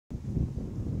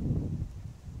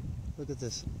Look at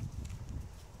this.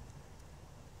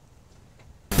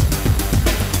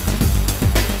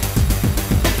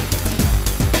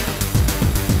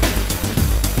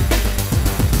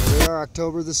 We are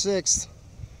October the 6th,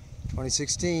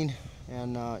 2016,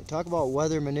 and talk about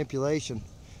weather manipulation.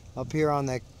 Up here on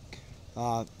the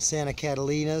Santa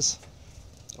Catalinas,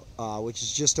 which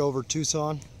is just over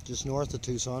Tucson, just north of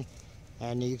Tucson,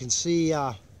 and you can see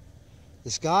the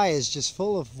sky is just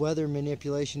full of weather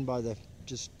manipulation by the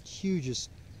just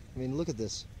hugest. I mean, look at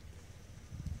this.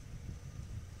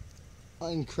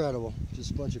 Incredible.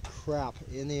 Just a bunch of crap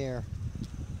in the air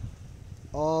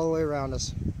all the way around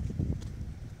us.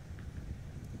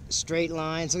 Straight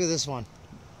lines. Look at this one.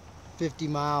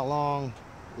 50-mile long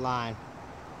line.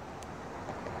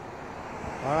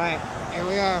 All right, here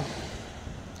we are.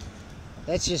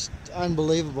 That's just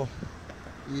unbelievable.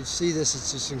 You see this,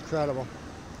 it's just incredible.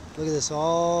 Look at this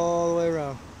all the way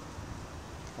around.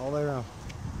 All the way around.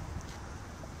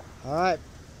 All right,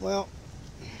 well,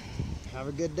 have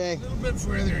a good day. A little bit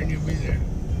further and you'll be there.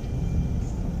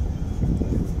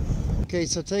 Okay,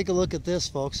 so take a look at this,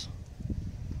 folks.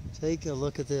 Take a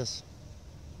look at this.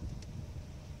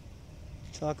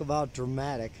 Talk about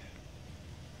dramatic.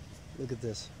 Look at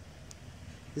this.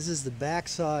 This is the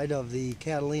backside of the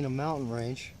Catalina Mountain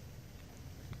Range.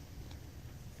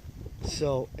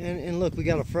 So, and look, we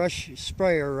got a fresh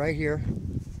sprayer right here.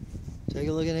 Take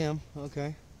a look at him.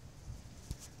 Okay.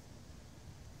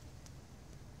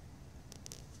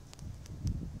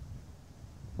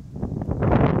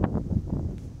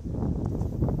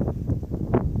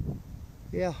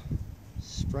 Yeah,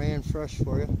 spraying fresh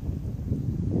for you.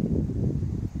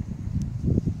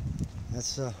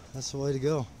 That's the way to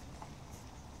go.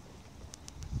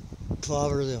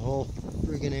 Clobber the whole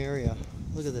freaking area.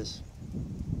 Look at this.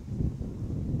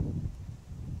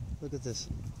 Look at this.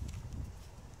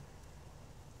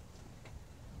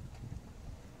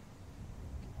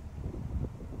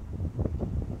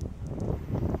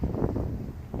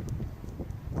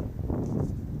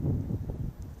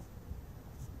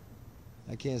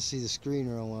 I can't see the screen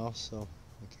real well, so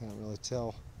I can't really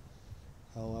tell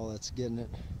how well that's getting it.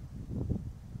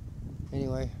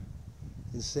 Anyway,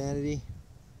 insanity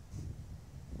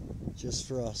just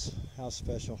for us. How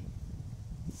special.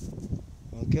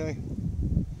 Okay.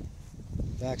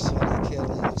 Backside of the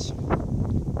Catalinas.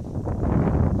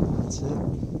 That's it.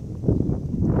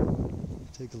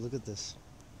 Take a look at this.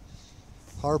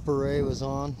 Harper Ray was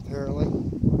on, apparently.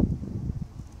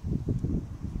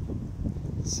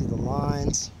 See the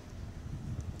lines.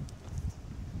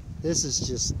 This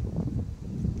is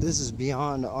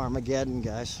beyond Armageddon,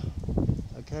 guys.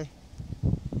 Okay?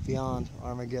 Beyond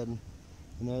Armageddon.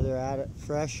 And there they're at it,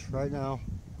 fresh right now,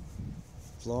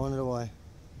 blowing it away.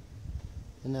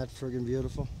 Isn't that friggin'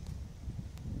 beautiful?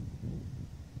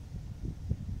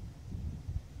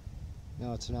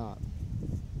 No, it's not.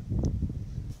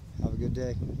 Have a good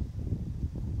day.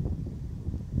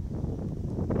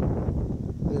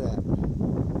 Look at that.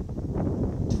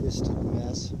 Twisted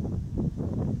mess.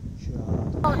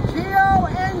 God.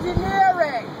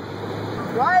 Geo-Engineering!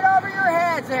 Right over your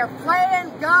heads, they're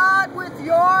playing God with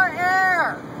your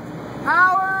air.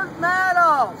 Powered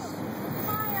metals.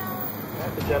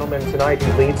 The gentleman tonight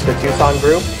who leads the Tucson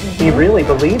group, he really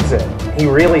believes it. He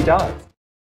really does.